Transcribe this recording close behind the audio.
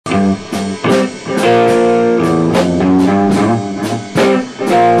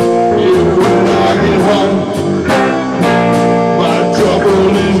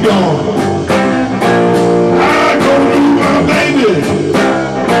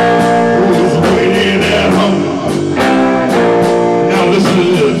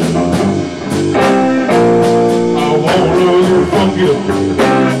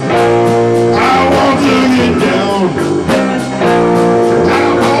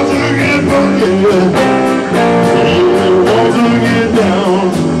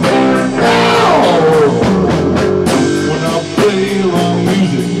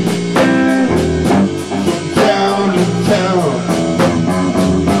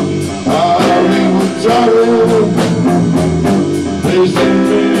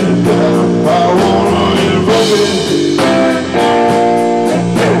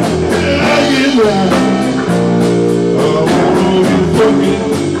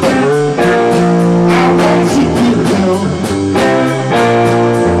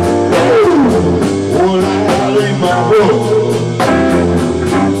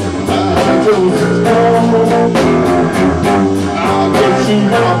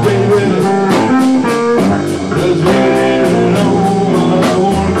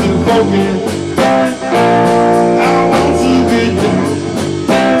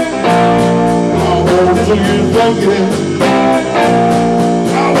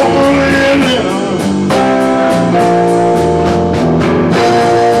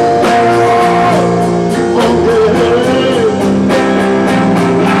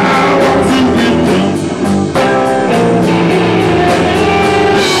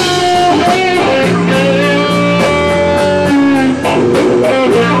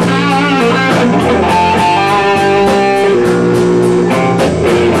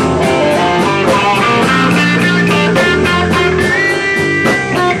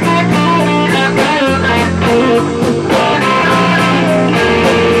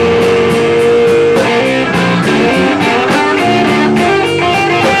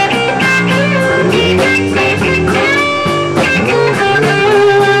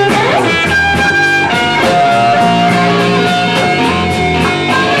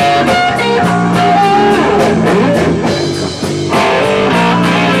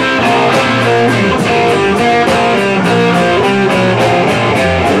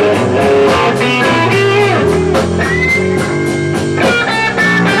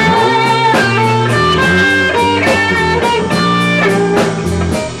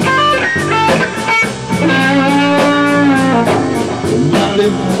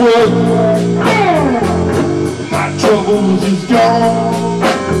My troubles is gone.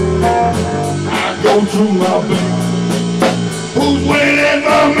 I go to my baby, who's waiting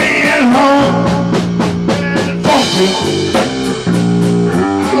for me at home. Funky,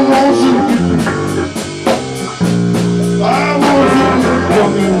 I want you to get, I want you to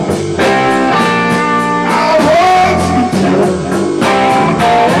funky, I want you to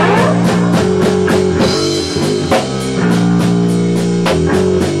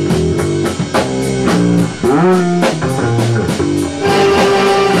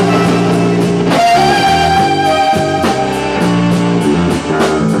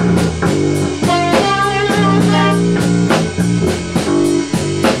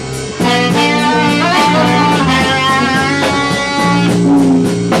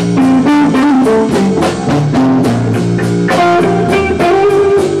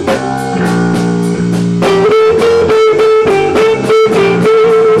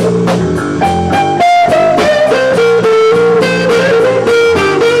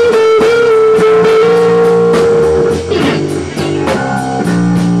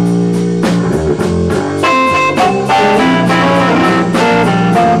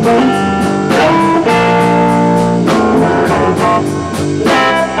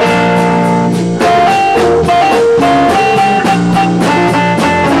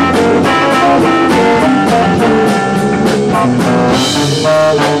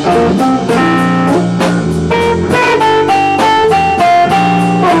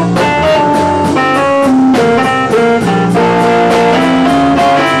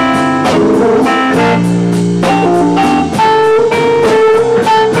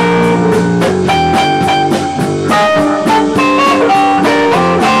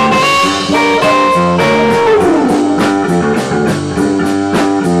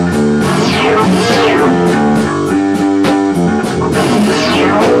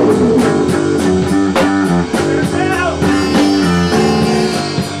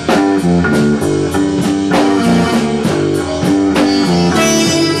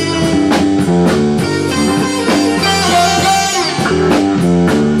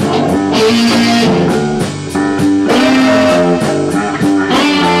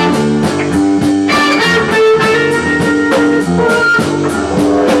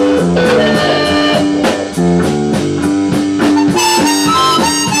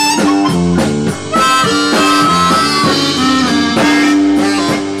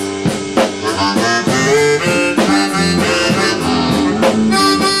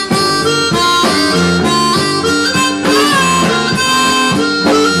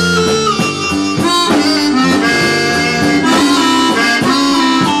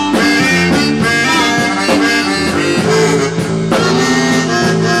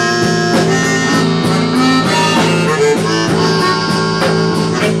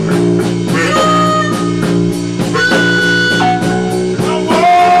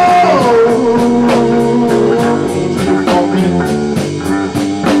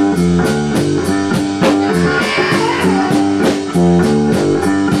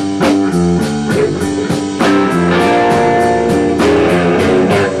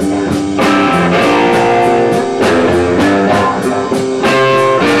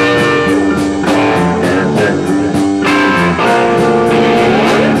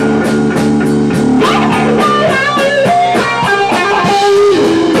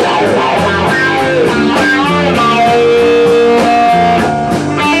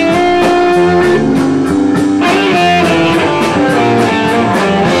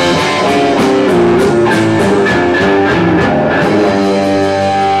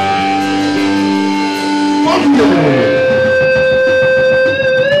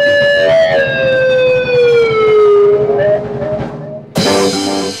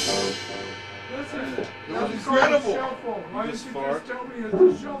incredible. Why didn't you just tell me it's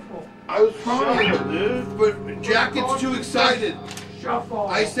a shuffle? I was trying, but Jack gets too excited. Shuffle.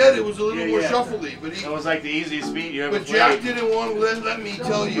 I said it was a little more shuffly, but That was like the easiest beat you ever But played. Jack didn't want to let me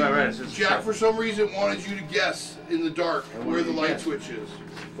tell you. Right, it's Jack, for some reason, wanted you to guess in the dark where the light switch is.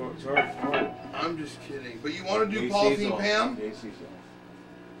 It's hard. I'm just kidding. But you want to do Polythene Pam?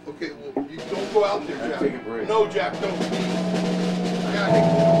 Okay, well, you don't go out there, Jack. Take a break. No, Jack, don't. Jack,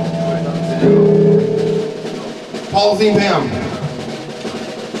 Polythene Pam.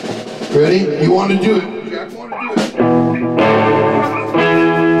 Ready? You want to do it. Jack wanted to do it.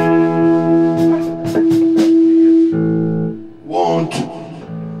 1, 2.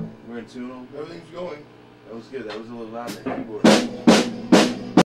 We're in tune. Everything's going. That was good. That was a little loud.